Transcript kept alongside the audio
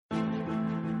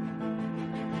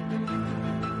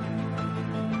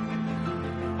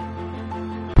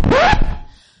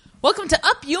Welcome to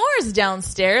Up Yours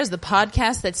Downstairs, the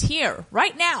podcast that's here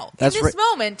right now That's in this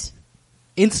moment.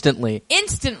 Instantly.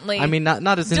 I mean,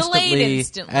 not as delayed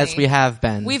instantly as we have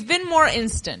been. We've been more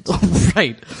instant.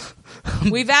 Right.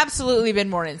 We've absolutely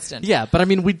been more instant. Yeah, but I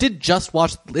mean, we did just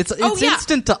watch. It's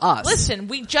instant to us. Listen,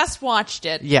 we just watched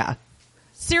it. Yeah.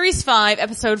 Series 5,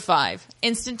 Episode 5,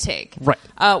 Instant Take. Right.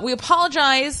 We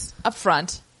apologize up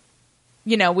front.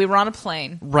 You know, we were on a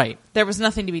plane. Right. There was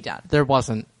nothing to be done. There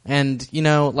wasn't. And, you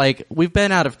know, like, we've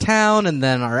been out of town, and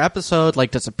then our episode,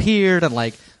 like, disappeared, and,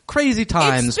 like, crazy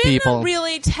times, It's been people. a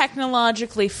really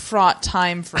technologically fraught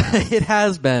time for us. It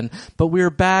has been. But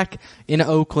we're back in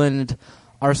Oakland,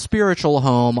 our spiritual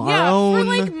home, our own... for,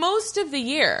 like, most of the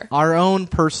year. Our own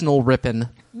personal rippin'.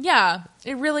 Yeah,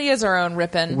 it really is our own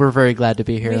rippin'. We're very glad to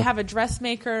be here. We have a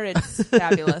dressmaker. It's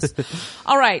fabulous.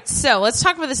 All right, so let's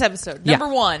talk about this episode. Number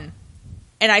one,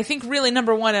 and I think really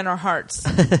number one in our hearts,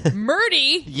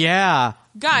 Murdy. Yeah.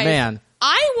 Guys, Man.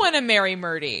 I want to marry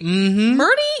Murdy. Mm-hmm.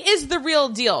 Murdy is the real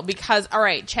deal because, all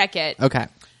right, check it. Okay.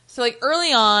 So, like,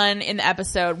 early on in the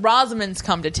episode, Rosamund's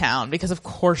come to town because, of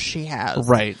course, she has.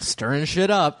 Right. Stirring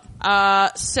shit up.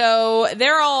 So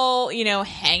they're all, you know,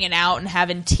 hanging out and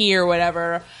having tea or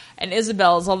whatever. And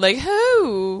Isabel's all like,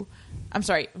 oh, I'm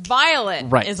sorry,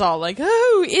 Violet is all like,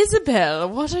 oh, Isabel,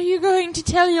 what are you going to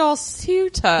tell your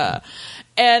suitor?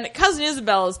 And Cousin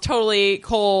Isabel is totally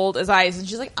cold as ice. And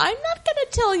she's like, I'm not going to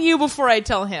tell you before I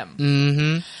tell him.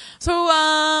 Mm-hmm. So,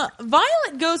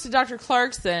 Violet goes to Dr.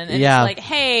 Clarkson and is like,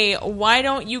 hey, why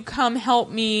don't you come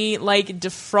help me, like,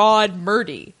 defraud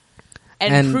Murdy?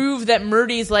 And prove that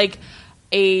Murdy's like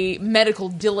a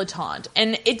medical dilettante.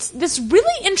 And it's this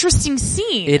really interesting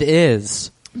scene. It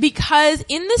is. Because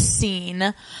in this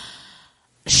scene,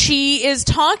 she is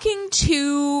talking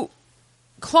to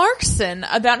Clarkson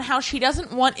about how she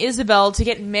doesn't want Isabel to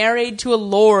get married to a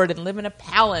lord and live in a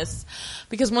palace.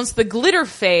 Because once the glitter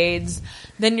fades,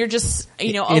 then you're just,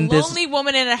 you know, lonely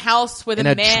woman in a house with a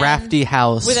man. In a drafty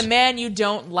house. With a man you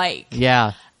don't like.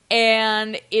 Yeah.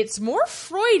 And it's more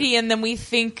Freudian than we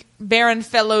think Baron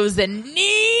Fellows and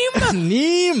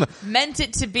Neem meant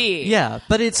it to be. Yeah,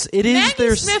 but it is.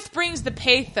 Maggie Smith brings the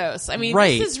pathos. I mean,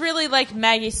 this is really like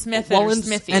Maggie Smith and her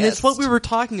Smithiest. And it's what we were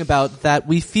talking about, that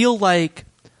we feel like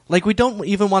we don't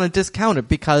even want to discount it,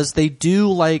 because they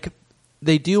do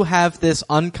have this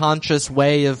unconscious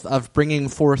way of bringing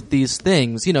forth these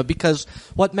things, you know, because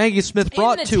what Maggie Smith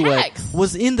brought to it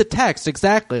was in the text,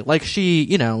 exactly. Like, she,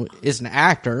 you know, is an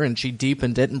actor, and she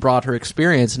deepened it and brought her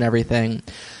experience and everything.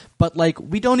 But, like,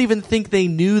 we don't even think they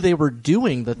knew they were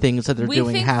doing the things that they're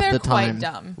doing half the time.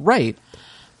 Quite dumb. Right.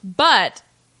 But,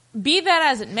 be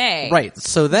that as it may. Right,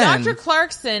 so then... Dr.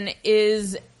 Clarkson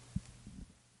is...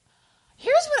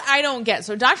 Here's what I don't get.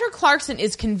 So Dr. Clarkson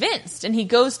is convinced, and he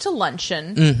goes to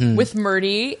luncheon with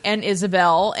Murdy and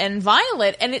Isabel and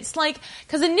Violet, and it's like,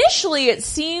 because initially it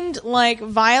seemed like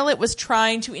Violet was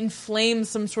trying to inflame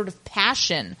some sort of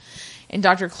passion in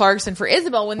Dr. Clarkson for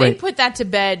Isabel when they put that to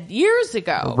bed years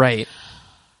ago. Right.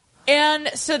 And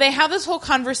so they have this whole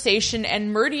conversation,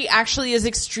 and Murdy actually is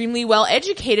extremely well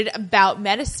educated about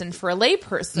medicine for a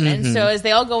layperson. And so as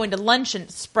they all go into luncheon,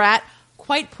 Spratt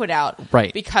quite put out,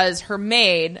 because her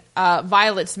maid,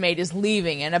 Violet's maid, is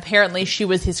leaving, and apparently she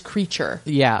was his creature.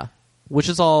 Yeah, which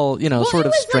is all, you know, sort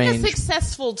of strange. Like a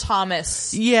successful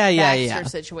Thomas Baxter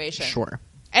situation. Sure.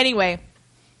 Anyway,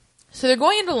 so they're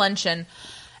going into luncheon,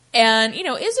 and, you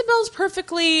know, Isabel's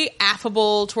perfectly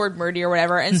affable toward Murdy or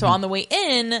whatever, and so on the way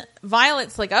in,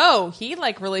 Violet's like, oh, he,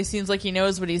 like, really seems like he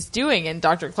knows what he's doing, and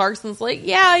Dr. Clarkson's like,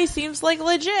 yeah, he seems like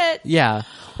legit. Yeah.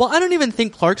 Well, I don't even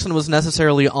think Clarkson was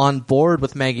necessarily on board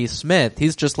with Maggie Smith.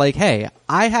 He's just like, hey,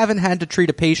 I haven't had to treat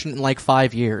a patient in, like,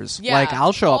 5 years. Yeah. Like,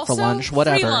 I'll show up for lunch,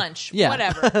 whatever. Free lunch,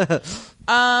 whatever. Yeah,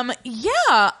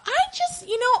 I just,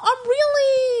 you know,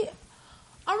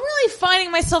 I'm really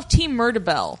finding myself Team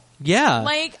Murderbell. Yeah.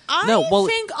 Like, I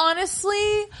think,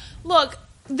 honestly, look,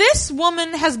 this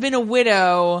woman has been a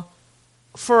widow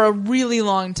for a really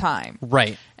long time.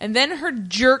 Right. And then her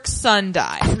jerk son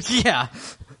died. Yeah.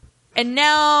 And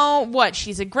now, what?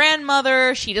 She's a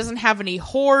grandmother. She doesn't have any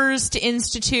whores to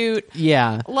institute.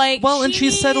 Yeah. Like, well, and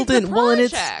she's settled in. Well, and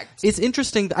it's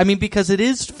interesting. I mean, because it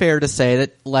is fair to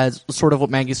say that, sort of what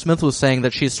Maggie Smith was saying,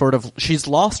 that she's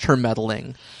lost her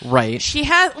meddling. Right. She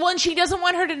has. Well, and she doesn't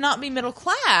want her to not be middle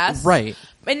class. Right.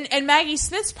 And Maggie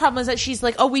Smith's problem is that she's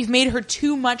like, oh, we've made her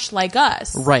too much like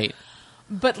us. Right.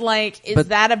 But, like, is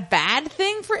that a bad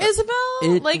thing for Isabel?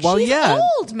 She's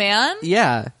old, man.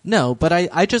 Yeah. No, but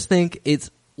I just think it's,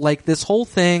 like, this whole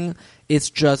thing, it's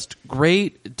just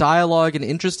great dialogue and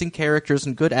interesting characters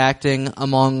and good acting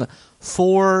among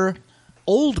four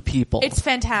old people. It's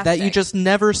fantastic. That you just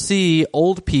never see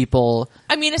old people.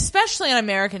 I mean, especially in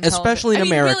American television. Especially in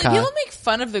America. Really, people make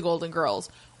fun of the Golden Girls.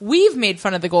 We've made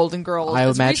fun of the Golden Girls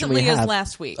as recently as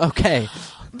last week. Okay.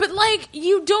 But, like,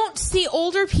 you don't see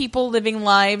older people living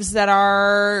lives that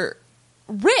are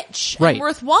rich and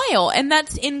worthwhile, and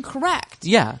that's incorrect.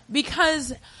 Yeah.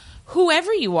 Because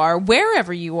whoever you are,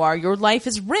 wherever you are, your life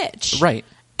is rich. Right.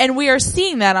 And we are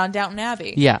seeing that on Downton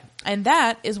Abbey. Yeah. And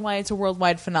that is why it's a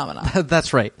worldwide phenomenon.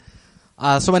 That's right.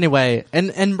 So anyway,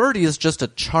 and Murdy is just a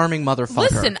charming motherfucker.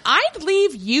 Listen, I'd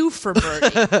leave you for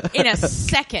Murdy in a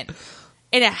second.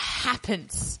 And it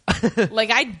happens.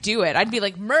 Like, I'd do it. I'd be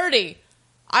like, Murdy,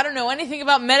 I don't know anything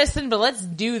about medicine, but let's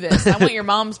do this. I want your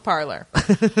mom's parlor.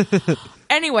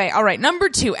 Anyway, all right, number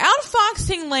 2,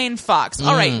 outfoxing Lane Fox.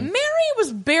 All right, Mary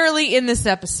was barely in this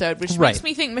episode, which makes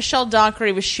me think Michelle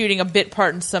Dockery was shooting a bit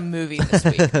part in some movie this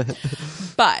week.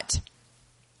 But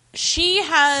she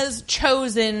has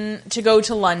chosen to go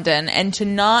to London and to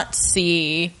not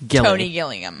see Tony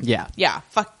Gillingham. Yeah. Yeah,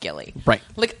 fuck Gilly. Right.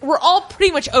 Like, we're all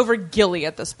pretty much over Gilly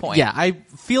at this point. Yeah, I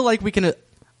feel like we can...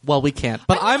 Well, we can't.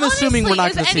 But I'm assuming we're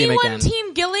not going to see him again. Is anyone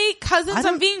Team Gilly? Cousins,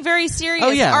 I'm being very serious.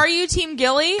 Oh, yeah. Are you Team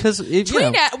Gilly? Because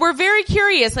we're very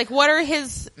curious. Like, what are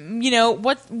his,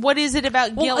 what is it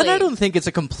about Gilly? And I don't think it's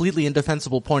a completely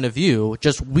indefensible point of view.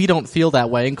 Just we don't feel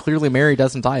that way, and clearly Mary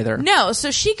doesn't either. No,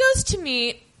 so she goes to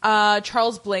meet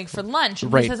Charles Blake for lunch,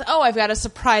 and he says, "Oh, I've got a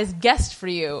surprise guest for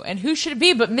you." And who should it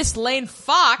be but Miss Lane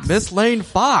Fox? Miss Lane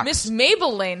Fox. Miss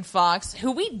Mabel Lane Fox,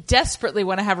 who we desperately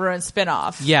want to have her own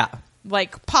spinoff. Yeah.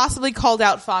 Like, possibly called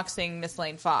out foxing Miss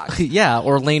Lane Fox. Yeah,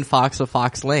 or Lane Fox of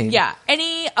Fox Lane. Yeah,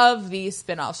 any of these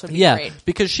spin-offs would be great.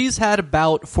 Because she's had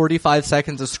about 45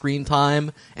 seconds of screen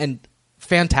time, and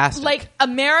fantastic. Like,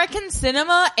 American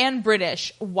cinema and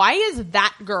British, why is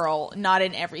that girl not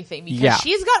in everything? Because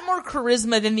she's got more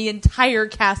charisma than the entire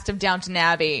cast of Downton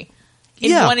Abbey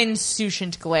in one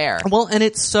insouciant glare. Well, and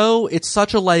it's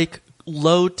such a, like...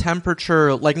 low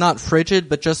temperature, like not frigid,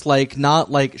 but just like not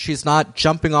like she's not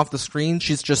jumping off the screen.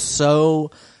 She's just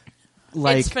so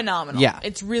like it's phenomenal. Yeah,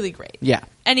 it's really great. Yeah.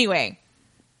 Anyway,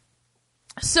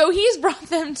 so he's brought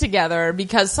them together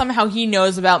because somehow he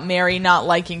knows about Mary not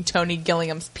liking Tony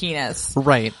Gillingham's penis.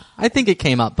 Right. I think it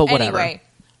came up, but whatever. Anyway,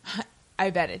 I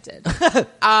bet it did.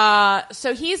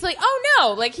 So he's like, oh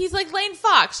no, like he's like, Lane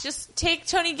Fox, just take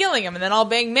Tony Gillingham and then I'll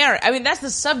bang Mary. I mean, that's the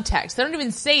subtext. They don't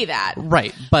even say that.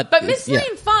 Right. But Miss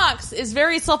Lane Fox is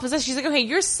very self-possessed. She's like, okay,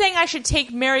 you're saying I should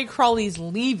take Mary Crawley's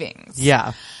leavings.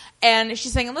 Yeah. And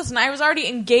she's saying, listen, I was already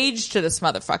engaged to this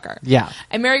motherfucker. Yeah.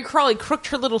 And Mary Crawley crooked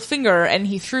her little finger and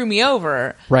he threw me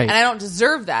over. Right. And I don't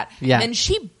deserve that. Yeah. And then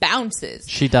she bounces.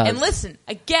 She does. And listen,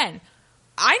 again,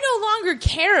 I no longer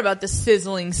care about the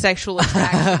sizzling sexual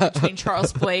attraction between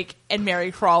Charles Blake and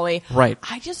Mary Crawley. Right.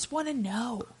 I just want to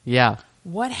know. Yeah.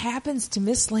 What happens to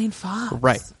Miss Lane Fox?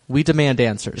 Right. We demand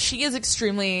answers. She is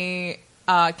extremely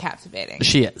captivating.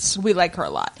 She is. We like her a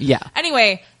lot. Yeah.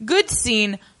 Anyway, good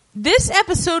scene. This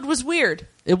episode was weird.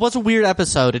 It was a weird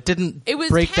episode. It didn't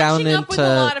break down into... It was catching up with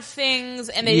a lot of things,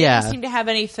 and they didn't seem to have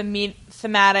any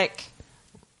thematic...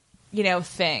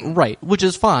 thing. Right, which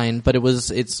is fine, but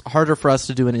it's harder for us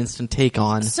to do an instant take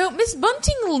on. So Miss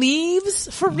Bunting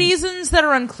leaves for reasons that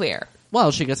are unclear.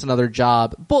 Well, she gets another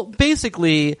job. Well,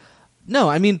 basically,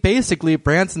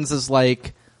 Branson's is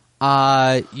like,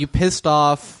 you pissed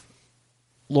off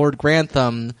Lord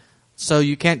Grantham, so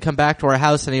you can't come back to our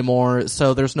house anymore,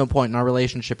 so there's no point in our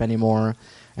relationship anymore.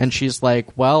 And she's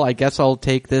like, well, I guess I'll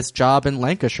take this job in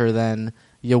Lancashire then,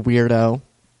 you weirdo.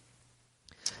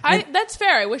 That's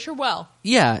fair. I wish her well.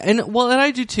 Yeah, and I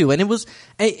do too. And it was,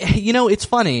 it's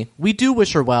funny. We do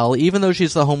wish her well, even though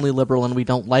she's the homely liberal and we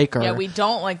don't like her. Yeah, we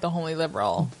don't like the homely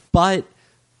liberal. But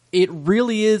it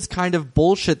really is kind of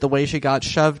bullshit the way she got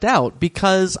shoved out.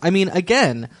 Because, I mean,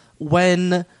 again,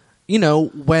 when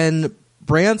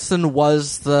Branson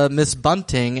was the Miss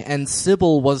Bunting and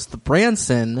Sybil was the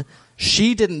Branson,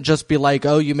 she didn't just be like,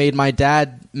 oh, you made my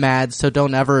dad mad, so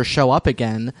don't ever show up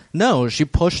again. No, she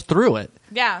pushed through it.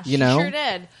 Yeah, she sure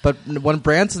did. But when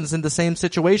Branson's in the same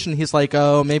situation, he's like,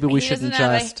 oh, maybe we shouldn't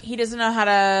just... He doesn't know how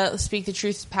to speak the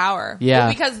truth to power. Yeah. Well,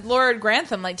 because Lord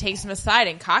Grantham, takes him aside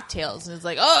in cocktails and is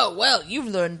like, oh, well, you've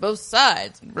learned both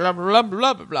sides. Blah, blah,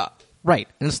 blah, blah, blah. Right.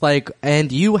 And it's like,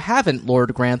 and you haven't,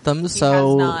 Lord Grantham,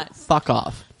 so fuck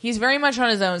off. He's very much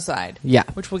on his own side. Yeah.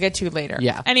 Which we'll get to later.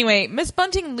 Yeah. Anyway, Miss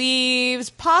Bunting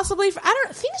leaves possibly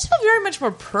things feel very much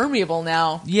more permeable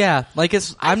now. Yeah.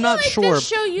 I'm not sure. This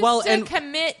show used to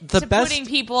commit to putting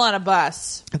people on a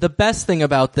bus. The best thing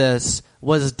about this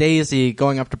was Daisy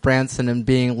going up to Branson and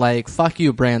being like, fuck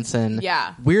you, Branson.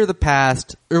 Yeah. We're the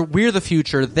past, or we're the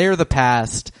future, they're the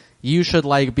past. you should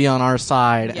like be on our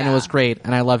side. Yeah. And it was great.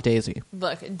 And I love Daisy.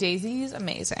 Look, Daisy's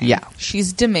amazing. Yeah.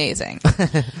 She's demazing.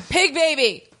 Pig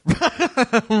baby!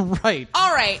 Right.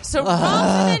 All right, so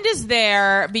Rosamund is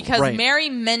there because Right. Mary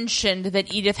mentioned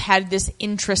that Edith had this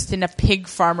interest in a pig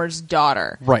farmer's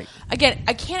daughter. Right. Again,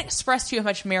 I can't express to you how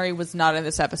much Mary was not in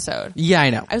this episode. Yeah,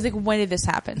 I know. I was like, when did this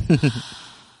happen?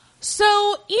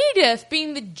 So Edith,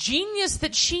 being the genius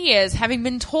that she is, having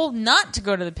been told not to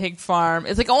go to the pig farm,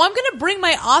 is like, oh, I'm going to bring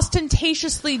my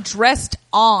ostentatiously dressed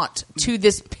aunt to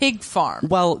this pig farm.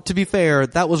 Well, to be fair,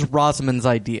 that was Rosamund's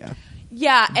idea.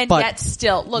 Yeah, and But- yet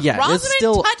still. Look, yeah, it's Rosamund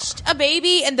still- touched a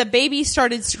baby and the baby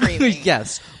started screaming.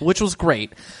 Yes, which was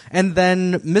great. And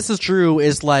then Mrs. Drew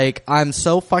is like, I'm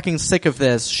so fucking sick of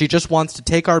this. She just wants to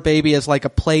take our baby as like a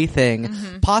plaything,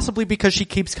 possibly because she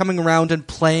keeps coming around and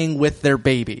playing with their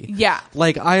baby. Yeah.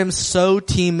 Like, I am so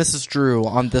team Mrs. Drew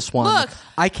on this one. Look,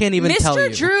 I can't even tell you.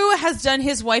 Mr. Drew has done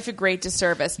his wife a great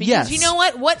disservice because Yes. you know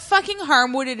what? What fucking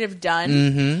harm would it have done?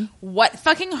 Mm-hmm. What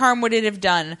fucking harm would it have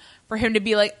done for him to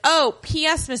be like, oh,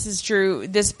 P.S. Mrs. Drew,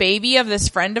 this baby of this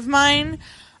friend of mine,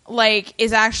 like,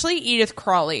 is actually Edith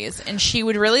Crawley's, and she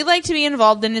would really like to be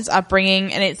involved in his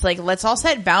upbringing, and it's like, let's all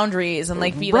set boundaries and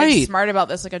like be like smart about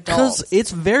this like adults. Because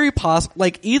it's very possible,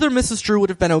 like, either Mrs. Drew would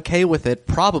have been okay with it,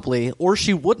 probably, or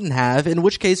she wouldn't have, in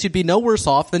which case you'd be no worse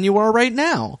off than you are right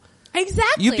now.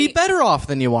 Exactly. You'd be better off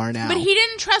than you are now. But he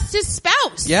didn't trust his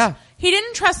spouse. Yeah. He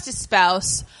didn't trust his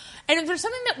spouse. And if there's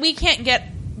something that we can't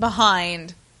get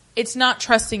behind, it's not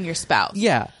trusting your spouse.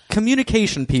 Yeah.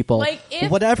 Communication, people. Like,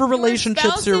 if whatever your relationships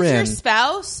spouse you're is in. your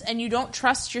spouse and you don't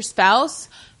trust your spouse,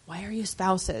 why are you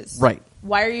spouses? Right.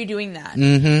 Why are you doing that?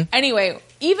 Mm-hmm. Anyway,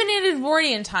 even in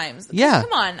Edwardian times, Yeah.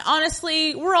 come on,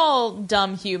 honestly, we're all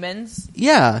dumb humans.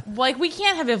 Yeah. Like, we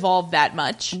can't have evolved that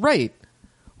much. Right.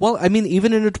 Well, I mean,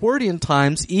 even in Edwardian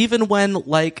times, even when,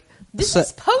 like... This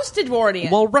is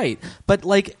post-Edwardian. Well, right. But,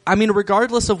 like, I mean,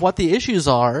 regardless of what the issues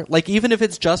are, like, even if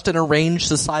it's just an arranged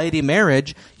society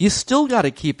marriage, you still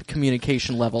gotta keep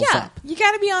communication levels yeah, up. you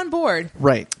gotta be on board.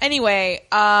 Right. Anyway,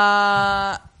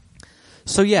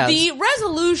 So, yeah. the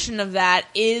resolution of that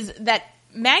is that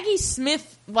Maggie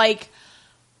Smith, like,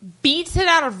 beats it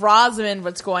out of Rosamund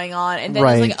what's going on, and then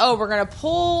Right. is like, oh, we're gonna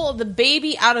pull the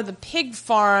baby out of the pig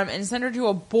farm and send her to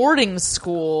a boarding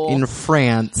school. in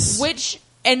France.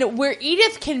 And where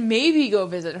Edith can maybe go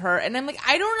visit her. And I'm like,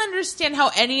 I don't understand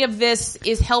how any of this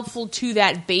is helpful to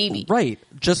that baby. Right.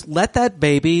 Just let that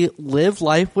baby live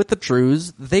life with the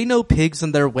Drews. They know pigs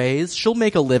and their ways. She'll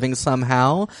make a living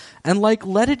somehow. And, like,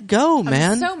 let it go,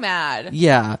 man. I'm so mad.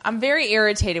 Yeah. I'm very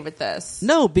irritated with this.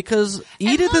 No, because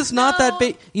Edith look, is not no. that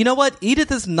baby. You know what?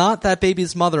 Edith is not that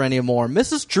baby's mother anymore.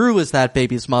 Mrs. Drew is that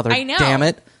baby's mother. I know. Damn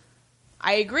it.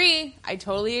 I agree. I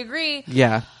totally agree.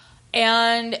 Yeah.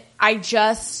 And I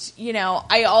just,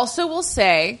 I also will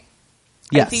say,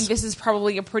 Yes. I think this is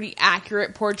probably a pretty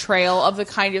accurate portrayal of the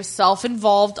kind of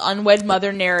self-involved unwed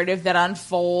mother narrative that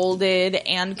unfolded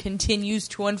and continues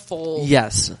to unfold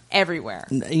Yes. everywhere.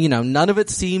 None of it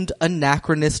seemed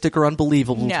anachronistic or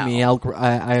unbelievable to No. me.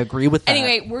 I agree with that.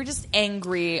 Anyway, we're just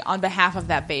angry on behalf of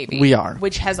that baby. We are.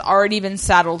 Which has already been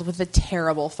saddled with a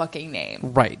terrible fucking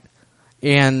name. Right.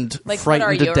 And Like, what frightened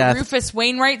are to you, a death Rufus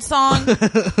Wainwright song?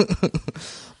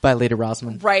 by Lady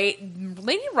Rosamund. Right.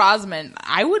 Lady Rosamund,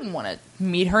 I wouldn't want to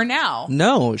meet her now.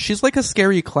 No, she's like a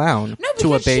scary clown No,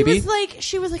 to a because baby.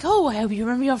 she was like, oh, I hope you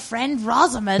remember your friend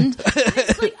Rosamund. And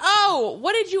it's like, oh,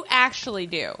 what did you actually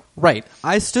do? Right.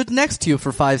 I stood next to you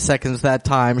for 5 seconds that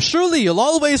time. Surely you'll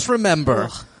always remember.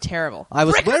 Ugh, terrible. I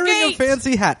was wearing a Brickergate!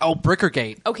 fancy hat. Oh,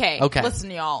 Brickergate. Okay, listen,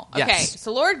 y'all. Yes. Okay,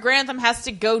 so Lord Grantham has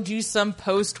to go do some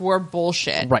post-war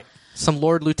bullshit. Right. Some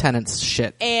Lord Lieutenant's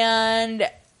shit. And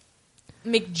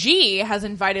McGee has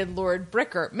invited Lord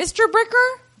Bricker. Mr.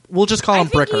 Bricker? We'll just call him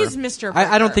think Bricker. he's Mr.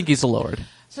 I don't Bricker. think he's a lord.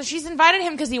 So she's invited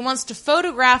him because he wants to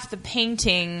photograph the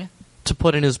painting. To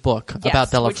put in his book Yes,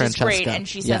 about Della which Francesca. is great, and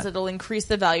she says it'll increase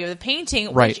the value of the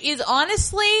painting, Right. which is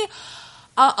honestly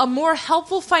a more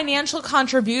helpful financial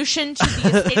contribution to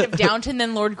the estate of Downton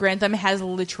than Lord Grantham has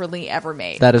literally ever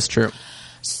made. That is true.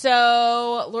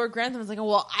 So Lord Grantham was like, oh,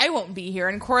 well, I won't be here.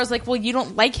 And Cora's like, well, you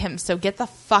don't like him, so get the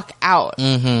fuck out.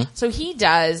 Mm-hmm. So he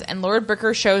does, and Lord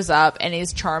Bricker shows up and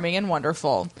is charming and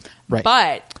wonderful. Right.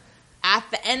 But at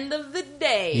the end of the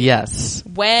day, Yes.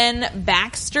 when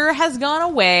Baxter has gone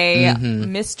away,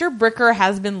 Mr. Bricker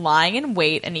has been lying in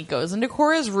wait, and he goes into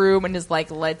Cora's room and is like,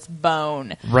 let's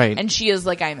bone. Right. And she is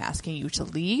like, I'm asking you to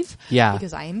leave. Yeah.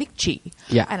 Because I am McGee.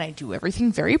 Yeah. And I do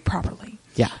everything very properly.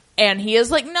 Yeah. And he is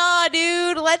like, nah,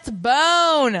 dude, let's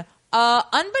bone.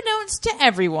 Unbeknownst to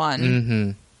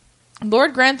everyone,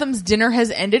 Lord Grantham's dinner has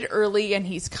ended early, and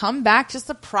he's come back to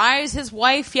surprise his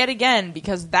wife yet again,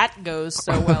 because that goes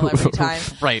so well every time.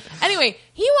 Right. Anyway,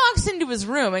 he walks into his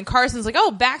room, and Carson's like,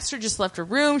 oh, Baxter just left her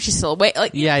room. She's still awake.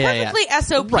 Like, perfectly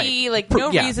SOP, right. like,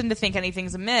 no reason to think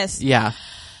anything's amiss. Yeah.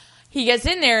 He gets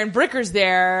in there, and Bricker's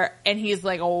there, and he's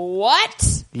like,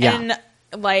 what? Yeah. And,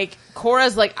 like,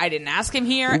 Cora's like, I didn't ask him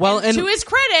here. Well, and to his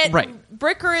credit, right.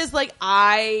 Bricker is like,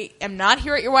 I am not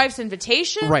here at your wife's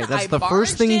invitation. Right, that's the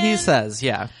first thing he says,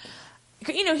 yeah.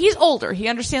 You know, he's older. He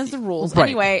understands the rules. Right.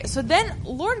 Anyway, so then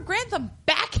Lord Grantham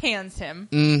backhands him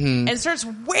and starts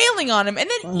wailing on him. And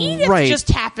then Edith just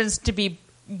happens to be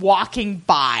walking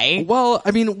by. Well,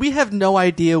 I mean, we have no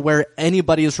idea where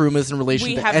anybody's room is in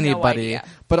relation to anybody. No,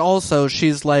 but also,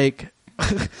 she's like,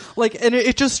 like, and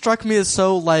it just struck me as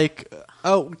so like,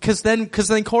 oh, because then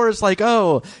Cora's like,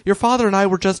 oh, your father and I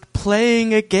were just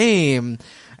playing a game.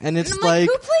 And it's and I'm like,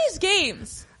 who plays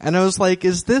games? And I was like,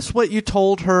 is this what you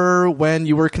told her when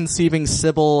you were conceiving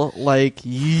Sybil? Like,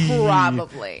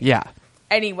 probably. Yeah.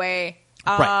 Anyway,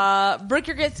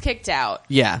 Bricker gets kicked out.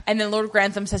 Yeah. And then Lord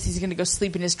Grantham says he's going to go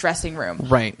sleep in his dressing room.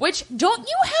 Right. Which, don't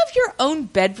you have your own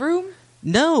bedroom?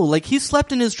 No, like he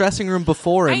slept in his dressing room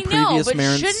before in previous but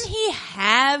marriage. Shouldn't he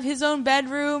have his own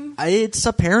bedroom? It's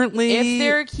apparently... If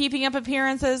they're keeping up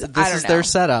appearances, I don't know. This is their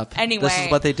setup. Anyway. This is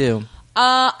what they do.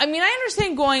 I mean, I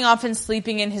understand going off and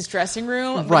sleeping in his dressing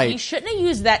room, but he shouldn't have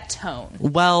used that tone.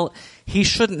 Well, he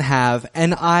shouldn't have,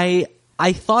 and I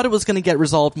thought it was going to get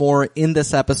resolved more in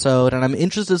this episode, and I'm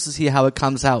interested to see how it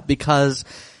comes out, because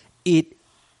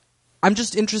I'm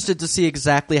just interested to see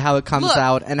exactly how it comes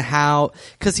out, and how,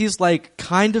 because he's like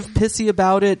kind of pissy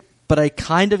about it, but I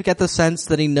kind of get the sense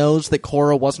that he knows that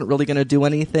Cora wasn't really going to do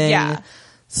anything. Yeah.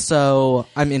 So,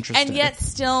 I'm interested. And yet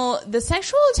still, the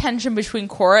sexual tension between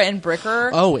Cora and Bricker...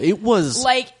 Oh, it was...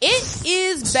 Like, it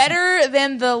is better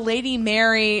than the Lady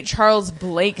Mary, Charles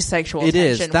Blake sexual tension. It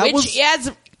is. That which,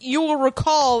 as you will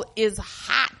recall, is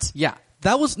hot. Yeah.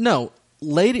 That was... No.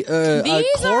 These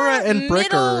Cora and Bricker...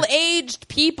 middle-aged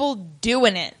people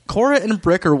doing it. Cora and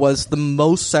Bricker was the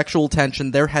most sexual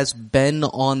tension there has been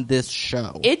on this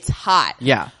show. It's hot.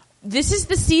 Yeah. This is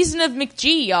the season of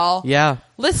McG, y'all. Yeah.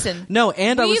 Listen. No,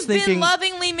 and I was thinking... We've been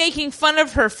lovingly making fun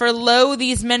of her for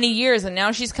these many years, and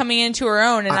now she's coming into her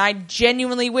own, and I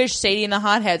genuinely wish Sadie and the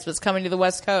Hotheads was coming to the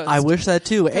West Coast. I wish that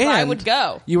too. And I would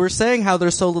go. You were saying how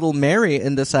there's so little Mary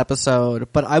in this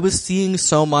episode, but I was seeing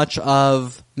so much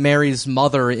of Mary's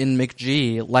mother in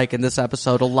McG, like in this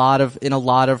episode, in a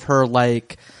lot of her,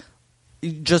 like...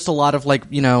 Just a lot of like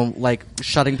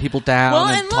shutting people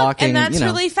down and talking. And that's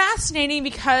really fascinating,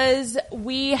 because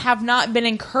we have not been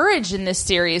encouraged in this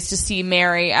series to see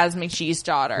Mary as McGee's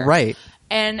daughter. Right.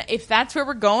 And if that's where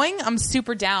we're going, I'm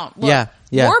super down. Look,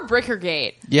 yeah. More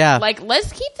Brickergate. Yeah. Like,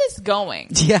 let's keep this going.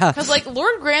 Yeah. Because, like,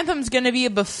 Lord Grantham's going to be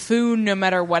a buffoon no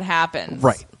matter what happens.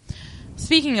 Right.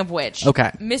 Speaking of which,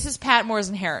 Mrs. Patmore's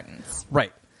inheritance.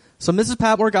 Right. So Mrs.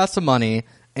 Patmore got some money,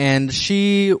 and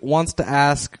she wants to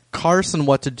ask Carson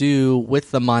what to do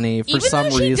with the money for some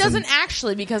reason. Even though she doesn't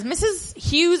actually, because Mrs.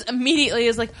 Hughes immediately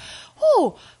is like,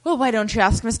 oh, well, why don't you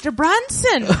ask Mr.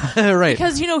 Branson? Right.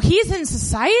 Because, he's in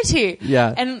society.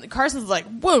 Yeah. And Carson's like,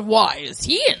 well, why is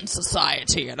he in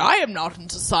society and I am not in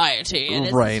society? And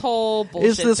it's this whole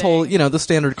bullshit whole, the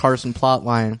standard Carson plot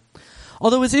line.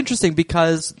 Although it's interesting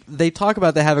because they talk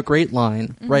about they have a great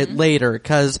line, right, later,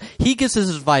 because he gives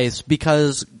his advice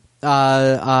because...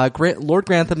 Lord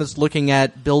Grantham is looking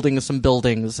at building some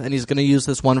buildings, and he's going to use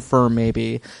this one firm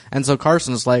maybe. And so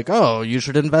Carson's like, oh, you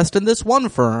should invest in this one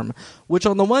firm, which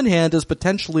on the one hand is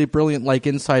potentially brilliant, like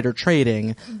insider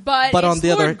trading. But on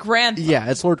the other, Grantham. Yeah,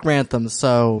 it's Lord Grantham,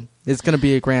 so it's going to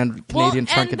be a grand Canadian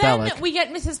Trunkadelic. And then we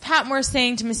get Mrs. Patmore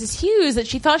saying to Mrs. Hughes that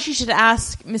she thought she should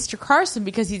ask Mr. Carson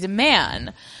because he's a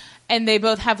man. And they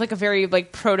both have like a very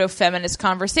like proto-feminist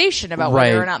conversation about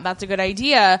whether or not that's a good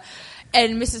idea.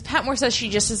 And Mrs. Patmore says she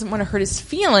just doesn't want to hurt his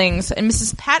feelings. And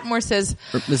Mrs. Patmore says...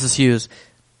 Mrs. Hughes.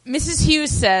 Mrs.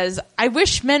 Hughes says, I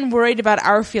wish men worried about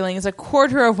our feelings a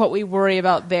quarter of what we worry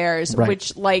about theirs,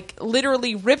 which, like,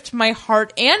 literally ripped my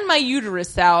heart and my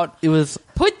uterus out. It was...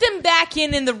 Put them back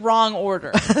in the wrong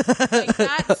order. Like,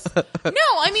 that's... No,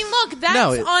 I mean, look,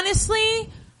 that's honestly...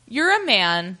 You're a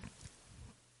man...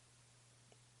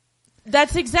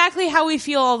 That's exactly how we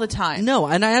feel all the time. No,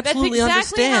 and I absolutely understand.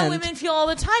 That's exactly how women feel all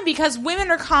the time, because women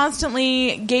are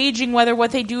constantly gauging whether what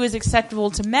they do is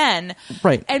acceptable to men.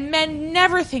 Right. And men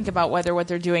never think about whether what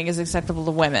they're doing is acceptable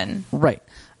to women. Right.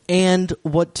 And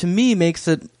what to me makes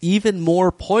it even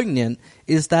more poignant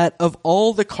is that of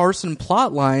all the Carson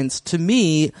plot lines, to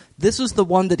me, this is the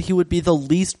one that he would be the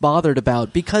least bothered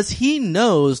about because he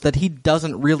knows that he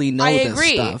doesn't really know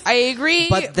this stuff. I agree.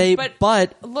 But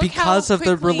because of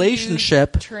the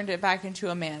relationship, turned it back into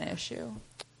a man issue.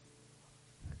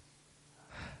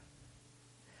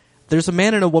 There's a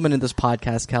man and a woman in this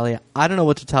podcast, Kelly. I don't know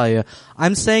what to tell you.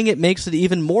 I'm saying it makes it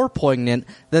even more poignant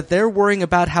that they're worrying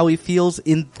about how he feels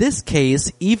in this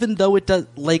case, even though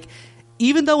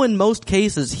in most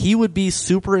cases he would be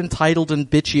super entitled and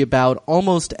bitchy about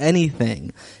almost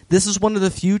anything. This is one of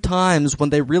the few times when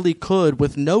they really could,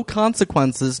 with no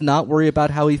consequences, not worry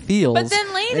about how he feels. But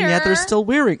then later, and yet they're still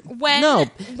weary. When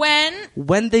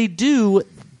they do,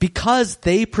 because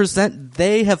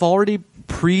they have already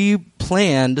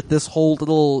pre-planned this whole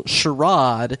little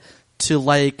charade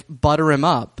to butter him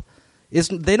up.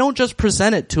 They don't just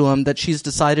present it to him that she's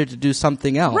decided to do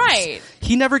something else. Right.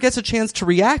 He never gets a chance to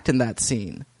react in that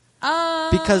scene.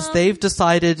 Because they've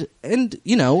decided, and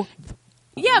yeah,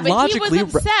 but logically, he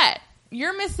was upset.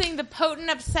 You're missing the potent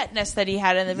upsetness that he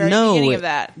had in the very beginning of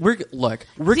that.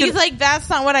 He's like, that's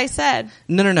not what I said.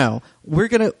 No.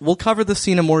 We'll cover the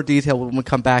scene in more detail when we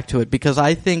come back to it because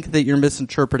I think that you're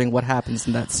misinterpreting what happens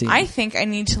in that scene. I think I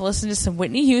need to listen to some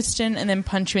Whitney Houston and then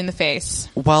punch you in the face.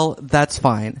 Well, that's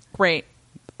fine. Great.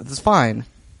 That's fine.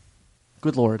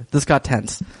 Good Lord. This got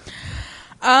tense.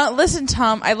 Listen,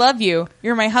 Tom, I love you.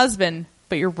 You're my husband,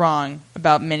 but you're wrong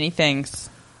about many things.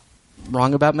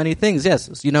 Wrong about many things,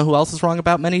 yes. You know who else is wrong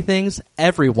about many things?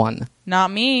 Everyone.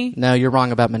 Not me. No, you're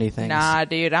wrong about many things. Nah,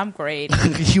 dude, I'm great.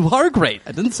 You are great.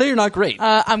 I didn't say you're not great.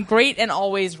 I'm great and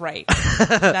always right.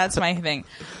 That's my thing.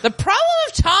 The problem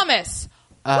of Thomas.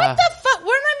 What the fuck? We're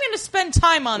not going to spend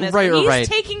time on this. He's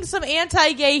taking some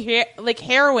anti-gay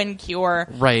heroin cure.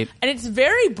 Right. And it's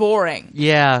very boring.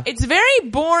 Yeah. It's very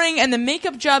boring and the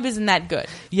makeup job isn't that good.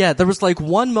 Yeah, there was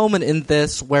one moment in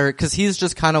this where, cause he's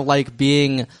just kind of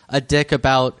being a dick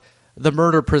about the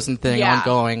murder prison thing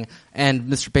ongoing. And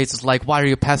Mr. Bates is like, why are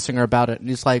you pestering her about it? And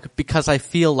he's like, because I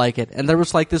feel like it. And there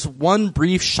was this one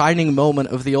brief shining moment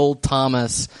of the old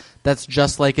Thomas that's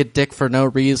just a dick for no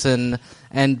reason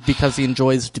and because he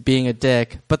enjoys being a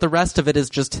dick. But the rest of it is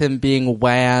just him being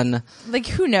wan.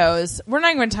 Who knows? We're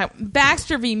not going to talk.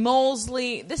 Baxter v.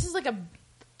 Mosley. This is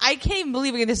I can't even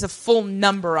believe this is a full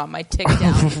number on my tick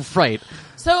down. Right.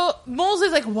 So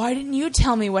Mosley's like, why didn't you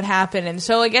tell me what happened? And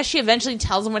so I guess she eventually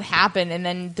tells him what happened, and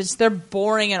then they're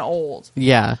boring and old.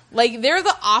 Yeah. They're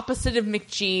the opposite of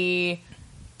McGee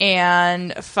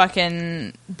and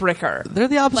fucking Bricker. They're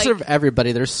the opposite of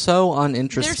everybody. They're so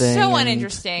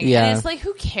uninteresting. Yeah. And it's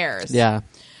who cares? Yeah.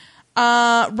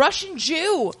 Russian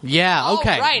Jew. Yeah,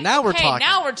 okay. Oh, right. Now we're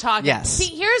talking. Yes.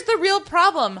 See, here's the real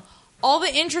problem. All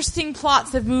the interesting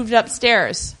plots have moved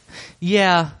upstairs.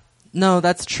 Yeah. No,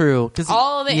 that's true.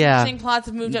 All the interesting plots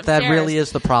have moved upstairs. That really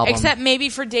is the problem. Except maybe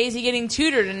for Daisy getting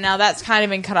tutored, and now that's kind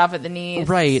of been cut off at the knees.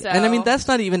 Right. So. And that's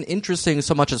not even interesting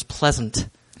so much as pleasant.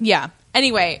 Yeah.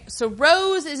 Anyway, so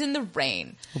Rose is in the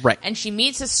rain. Right. And she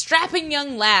meets a strapping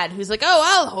young lad who's like, oh,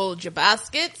 I'll hold your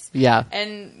baskets. Yeah.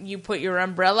 And you put your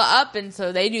umbrella up, and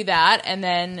so they do that, and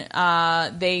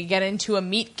then they get into a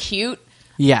meet cute.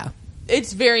 Yeah.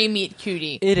 It's very meet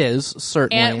cutie. It is,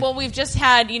 certainly. And, we've just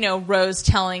had, Rose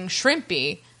telling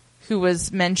Shrimpy, who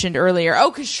was mentioned earlier,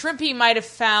 because Shrimpy might have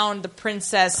found the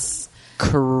Princess...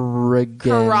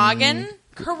 Kuragin.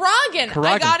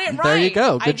 I got it right. There you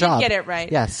go. Good job. I did get it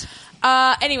right. Yes.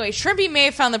 Anyway, Shrimpy may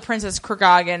have found the Princess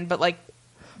Kuragin, but,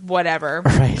 whatever.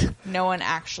 Right. No one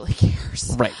actually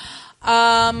cares. Right.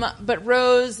 But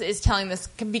Rose is telling this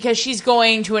because she's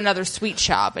going to another sweet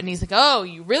shop, and he's like, oh,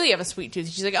 you really have a sweet tooth?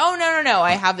 She's like, oh, no,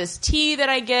 I have this tea that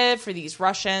I give for these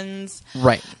Russians.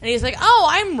 Right. And he's like, oh,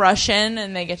 I'm Russian,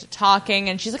 and they get to talking,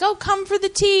 and she's like, oh, come for the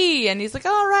tea, and he's like,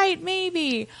 all right,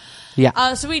 maybe.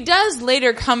 Yeah. So he does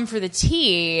later come for the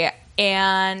tea,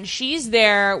 and she's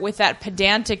there with that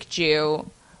pedantic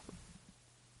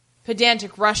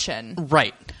Russian.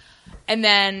 Right. And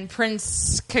then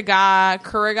Prince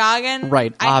Kuragin.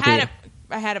 Right, I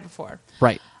had it before.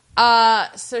 Right.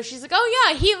 So she's like, oh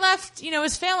yeah, he left,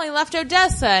 his family left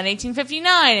Odessa in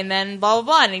 1859 and then blah, blah,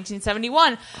 blah in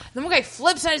 1871. And then one guy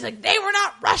flips out, he's like, they were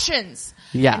not Russians.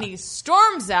 Yeah. And he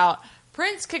storms out.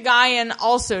 Prince Kagayan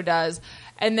also does.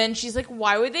 And then she's like,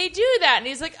 why would they do that? And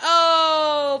he's like,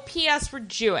 oh, P.S. we're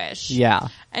Jewish. Yeah.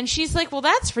 And she's like, well,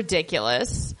 that's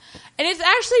ridiculous. And it's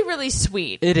actually really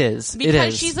sweet. It is.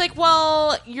 Because she's like,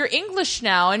 well, you're English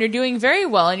now and you're doing very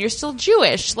well and you're still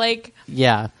Jewish.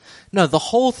 Yeah. No, the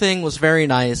whole thing was very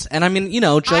nice. And I mean,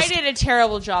 just... I did a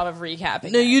terrible job of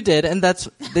recapping. No, it. you did, and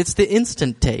it's the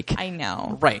instant take. I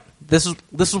know. Right. This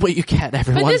is what you get,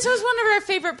 everyone. But this was one of our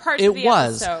favorite parts of the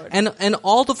episode. And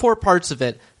all the 4 parts of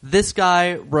it, this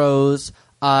guy, Rose,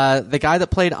 the guy that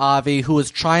played Avi, who was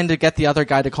trying to get the other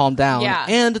guy to calm down,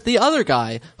 and the other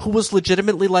guy, who was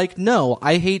legitimately like, no,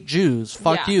 I hate Jews,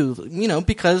 fuck you,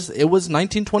 because it was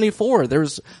 1924.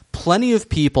 There's plenty of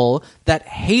people that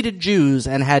hated Jews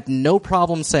and had no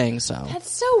problem saying so. That's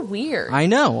so weird. I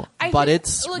know, but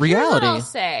it's reality. Here's what I'll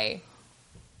say.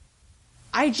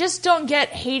 I just don't get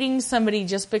hating somebody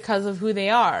just because of who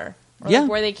they are. Or like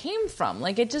where they came from.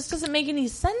 Like, it just doesn't make any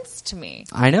sense to me.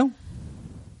 I know.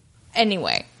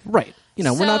 Anyway. Right.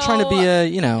 We're not trying to be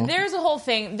There's a whole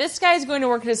thing. This guy's going to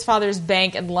work at his father's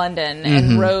bank in London,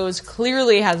 and Rose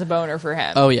clearly has a boner for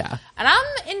him. Oh, yeah. And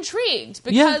I'm intrigued,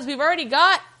 because we've already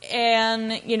got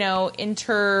an,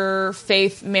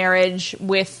 interfaith marriage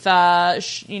with,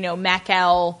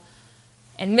 Mackel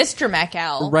and Mr.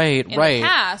 Mackel in the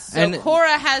past. So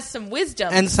Cora has some wisdom.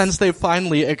 And since they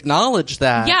finally acknowledged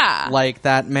that,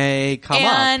 that may come up.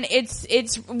 And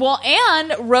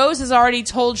and Rose has already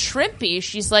told Shrimpy,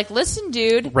 she's like, listen,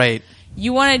 dude. Right.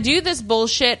 You want to do this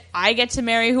bullshit, I get to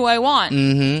marry who I want.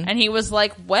 Mm-hmm. And he was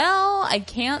like, well, I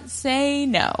can't say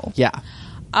no. Yeah.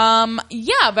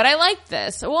 But I like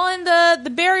this. Well, and the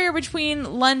barrier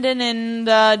between London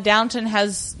and Downton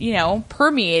has,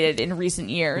 permeated in recent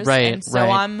years. Right. And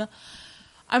so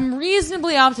I'm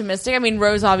reasonably optimistic. I mean,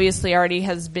 Rose obviously already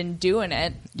has been doing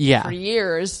it for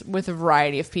years with a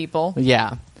variety of people.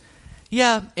 Yeah.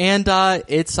 Yeah, and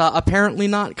it's apparently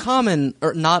not common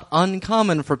or not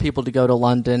uncommon for people to go to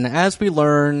London, as we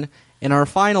learn in our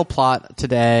final plot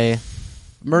today.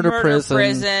 Murder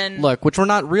prison. Look, which we're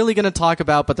not really going to talk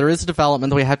about, but there is a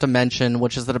development that we have to mention,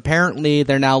 which is that apparently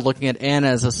they're now looking at Anna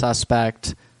as a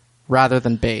suspect rather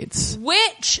than Bates.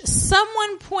 Which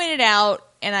someone pointed out,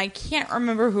 and I can't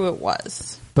remember who it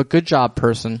was. But good job,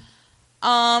 person.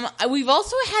 We've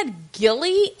also had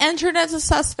Gilly entered as a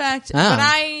suspect, but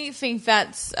I think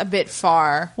that's a bit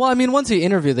far. Well, I mean, once you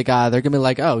interview the guy, they're gonna be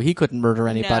like, oh, he couldn't murder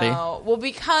anybody. No. Well,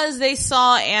 because they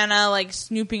saw Anna,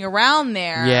 snooping around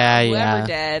there. Whoever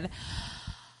did.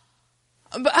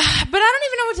 But I don't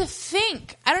even know what to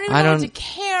think. I don't even know what to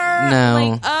care.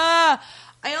 No. I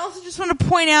also just want to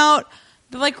point out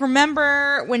that,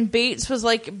 remember when Bates was,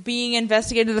 being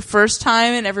investigated the first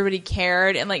time and everybody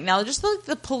cared? And, now just,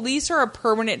 the police are a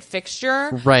permanent fixture.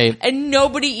 Right. And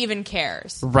nobody even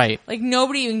cares. Right.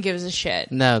 Nobody even gives a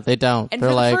shit. No, they don't. And for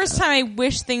the first time, I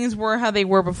wish things were how they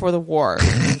were before the war.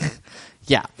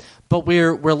 Yeah. But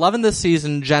we're loving this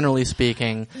season, generally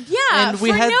speaking. Yeah, and for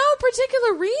no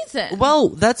particular reason. Well,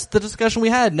 that's the discussion we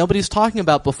had. Nobody's talking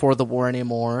about before the war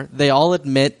anymore. They all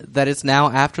admit that it's now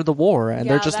after the war, and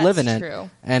they're just living it. True.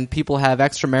 And people have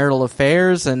extramarital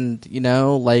affairs and,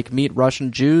 meet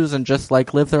Russian Jews and just,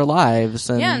 live their lives.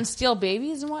 And steal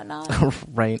babies and whatnot.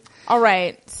 Right. All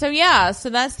right. So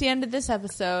that's the end of this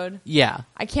episode. Yeah.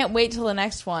 I can't wait till the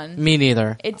next one. Me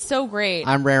neither. It's so great.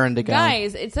 I'm raring to go.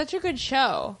 Guys, it's such a good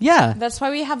show. Yeah. That's why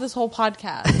we have this whole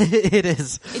podcast. It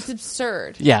is. It's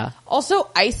absurd. Yeah. Also,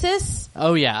 ISIS.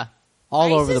 Oh, yeah.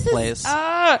 All over the place.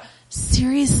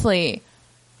 Seriously.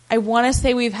 I want to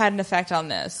say we've had an effect on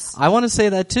this. I want to say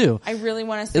that, too. I really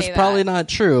want to say that. It's probably not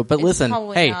true, but listen.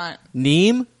 Hey,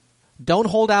 Neem, don't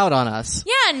hold out on us.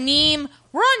 Yeah, Neem.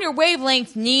 We're on your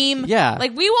wavelength, Neem. Yeah.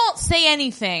 We won't say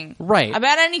anything. Right.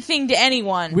 About anything to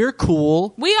anyone. We're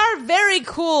cool. We are very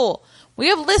cool. We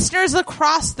have listeners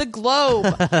across the globe.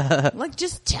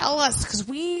 Just tell us, because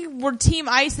we were Team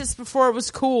ISIS before it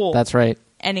was cool. That's right.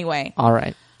 Anyway. All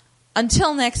right.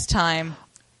 Until next time.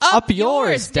 Up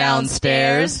yours,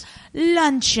 downstairs.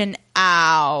 Luncheon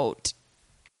out.